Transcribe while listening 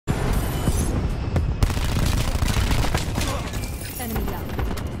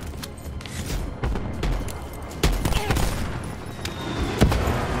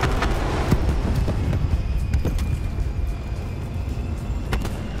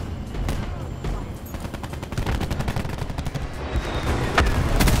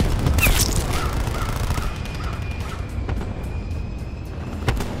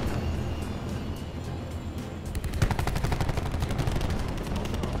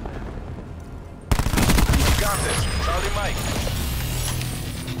got this. Charlie Mike.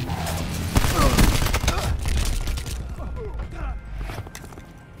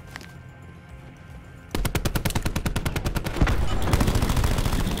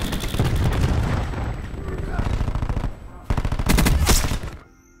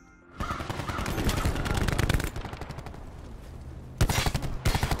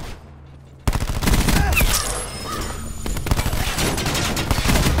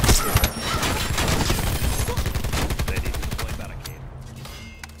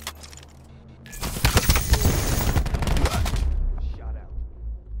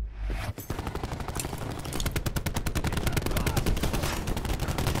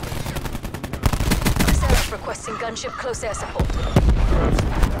 Requesting gunship close air support.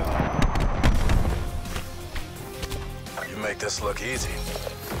 You make this look easy.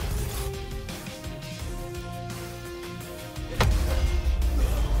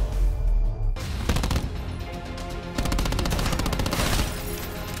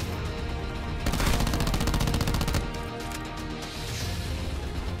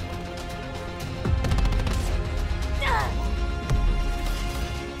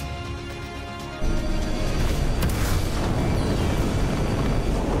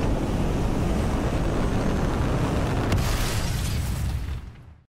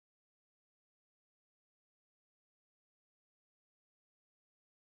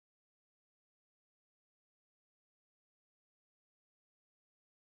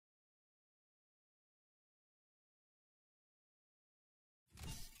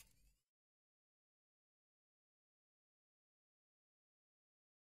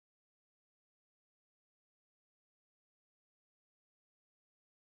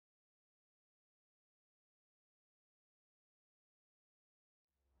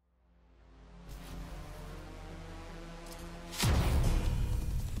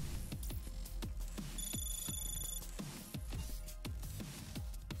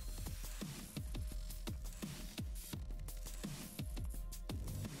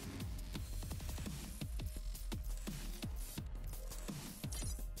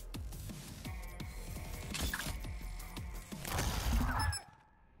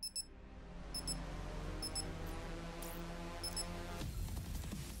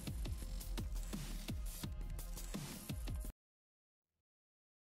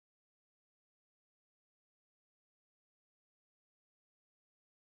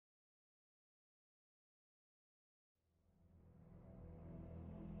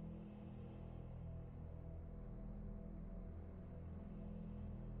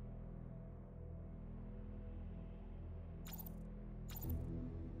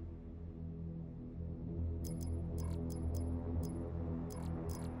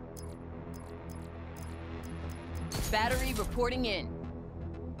 Battery reporting in.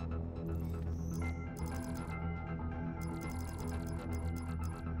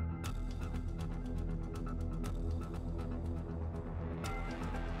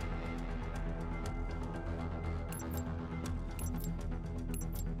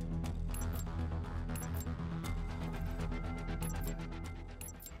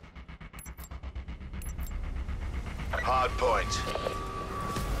 Hard point.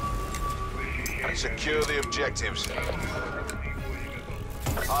 Secure the objectives.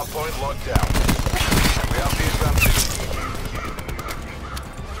 Hard point locked down. We have the advantage.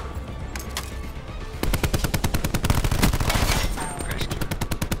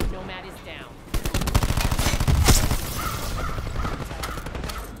 Nomad is down.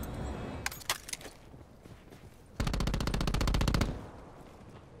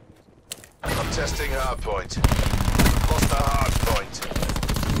 I'm testing hard point. Lost the hard point.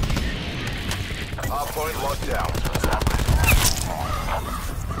 Hard point locked down.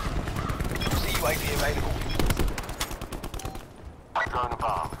 CUAV available. Drone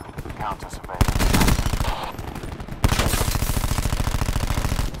above. Counter surveillance.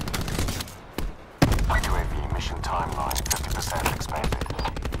 UAV mission timeline 50% expanded.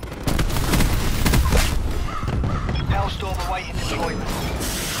 Hellstorm awaiting deployment.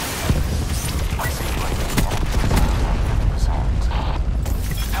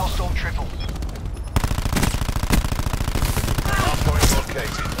 Hellstorm triple. Hardpoint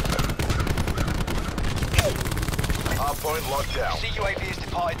located. Hardpoint locked down. CUAV has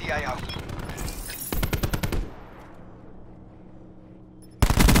departed the AO.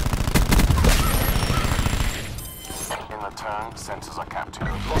 In return, sensors are captured.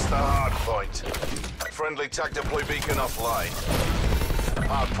 Lost the hardpoint. Friendly TAC deploy beacon offline.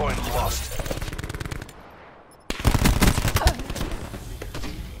 Hardpoint lost.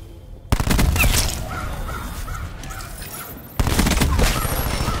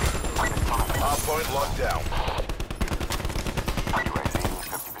 Hardpoint locked down. UAV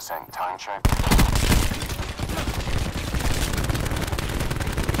 50% time check.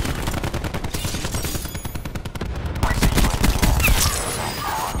 I see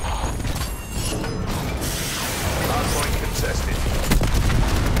Hardpoint contested.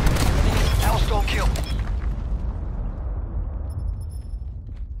 Hellstorm kill.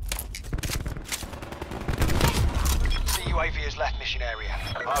 CUAV has left mission area.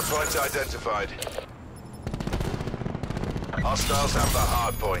 Hardpoint identified. Hostiles have the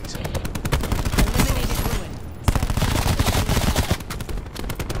hardpoint. Eliminated ruin.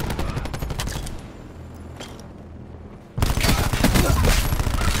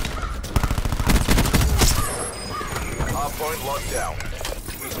 Hardpoint locked down.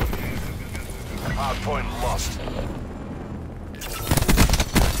 Hardpoint lost.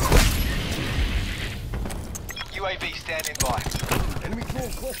 UAV standing by. Enemy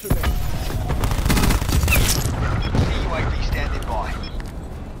drone close to me. CUAV standing by.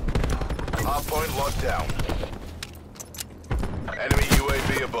 Hardpoint locked down. Enemy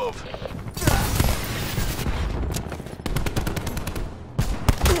UAV above.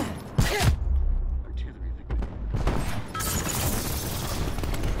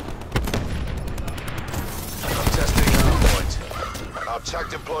 I'm testing hardpoint. Our TAC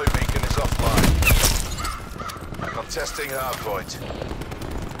deploy beacon is offline. I'm testing hardpoint.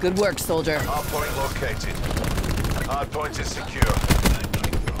 Good work, soldier. Hardpoint located. Hardpoint is secure.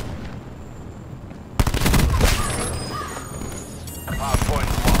 Hardpoint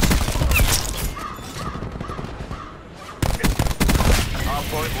lost.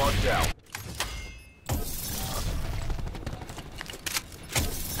 Hardpoint locked down.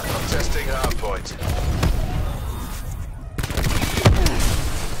 I'm testing hardpoint.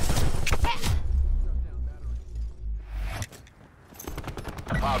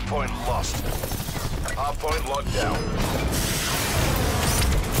 Hardpoint lost. Hardpoint locked down.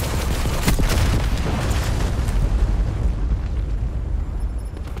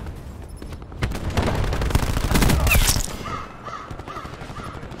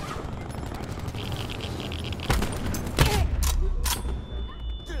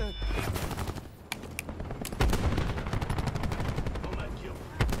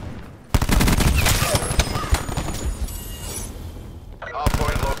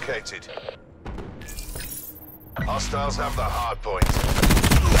 Hardpoint located. Hostiles have the hardpoint.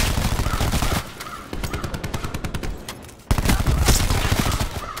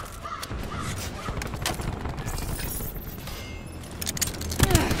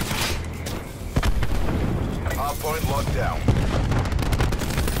 Hardpoint locked down.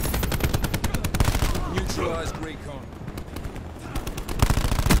 Neutralized recon.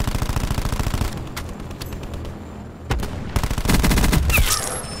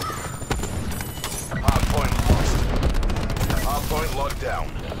 Hardpoint lost. Hardpoint locked down.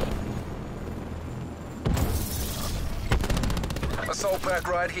 Assault pack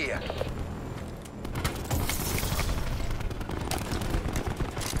right here.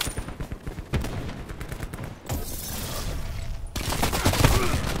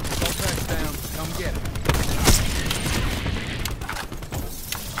 Assault pack's down. Come get it.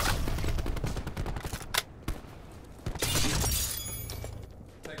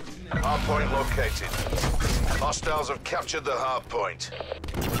 Hardpoint located. Hostiles have captured the hardpoint.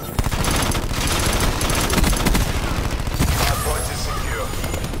 Hardpoint is secure.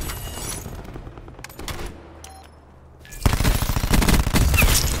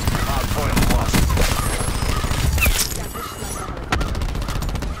 Hardpoint lost.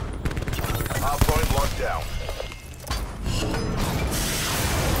 Hardpoint locked down.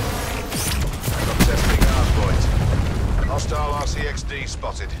 I'm testing hardpoint. Hostile RCXD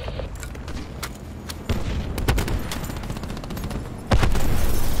spotted.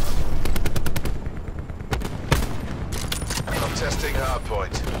 I'm testing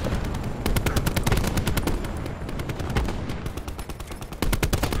hardpoint.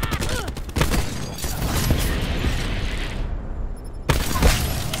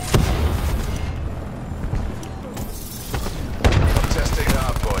 I'm testing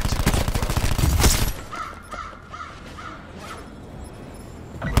hardpoint.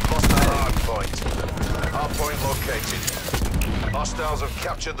 We've lost the hardpoint. Hardpoint located. Hostiles have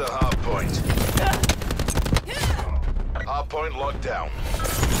captured the hardpoint. Hardpoint locked down.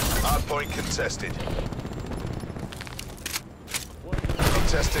 Hardpoint contested. I'm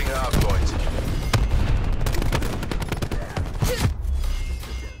testing hardpoint.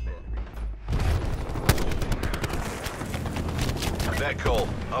 Net call.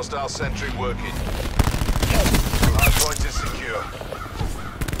 Hostile sentry working. Hardpoint is secure.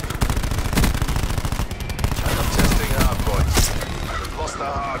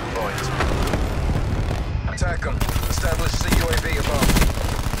 Attack them. Establish CUAV above.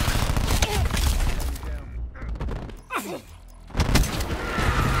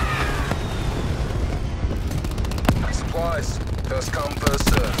 Supplies. First come, first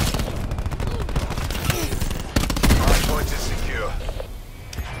serve. Hardpoint is secure.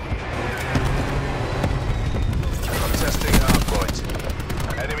 I'm testing hardpoint.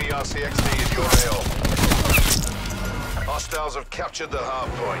 Enemy RCXD in your AO. Hostiles have captured the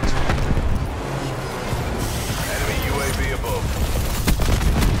hardpoint. Enemy UAV above.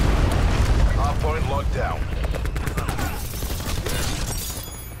 Hardpoint locked down.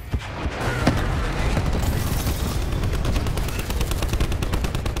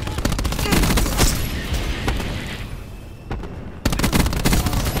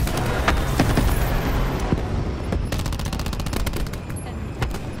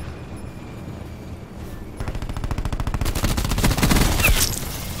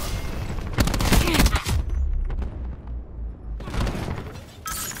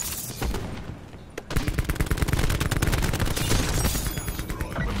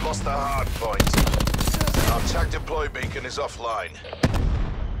 Lost the hard point. Our TAC deploy beacon is offline.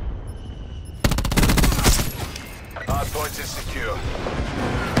 Hard point is secure.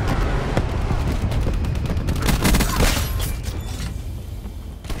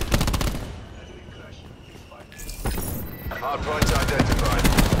 Hard point identified.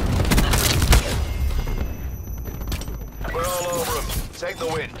 We're all over them. Take the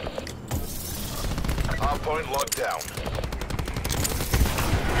win. Hard point locked down.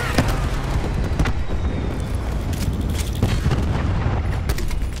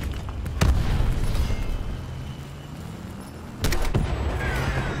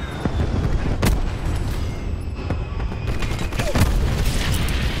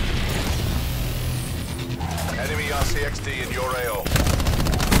 Enemy RCXD in your AO.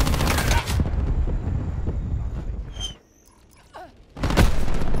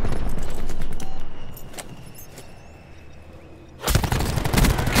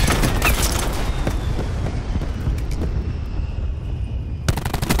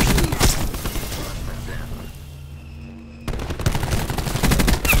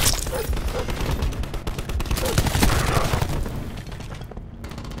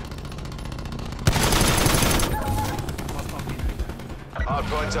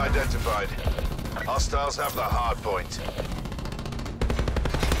 Hardpoint identified. Hostiles have the hardpoint.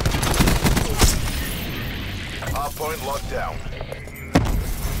 Hardpoint locked down.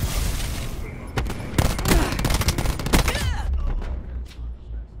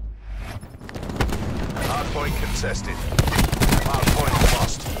 Hardpoint contested. Hardpoint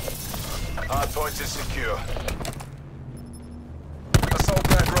lost. Hardpoint is secure. Assault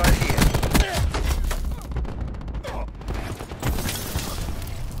pack right here.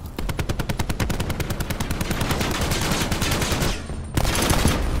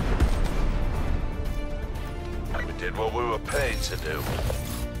 We did what we were paid to do.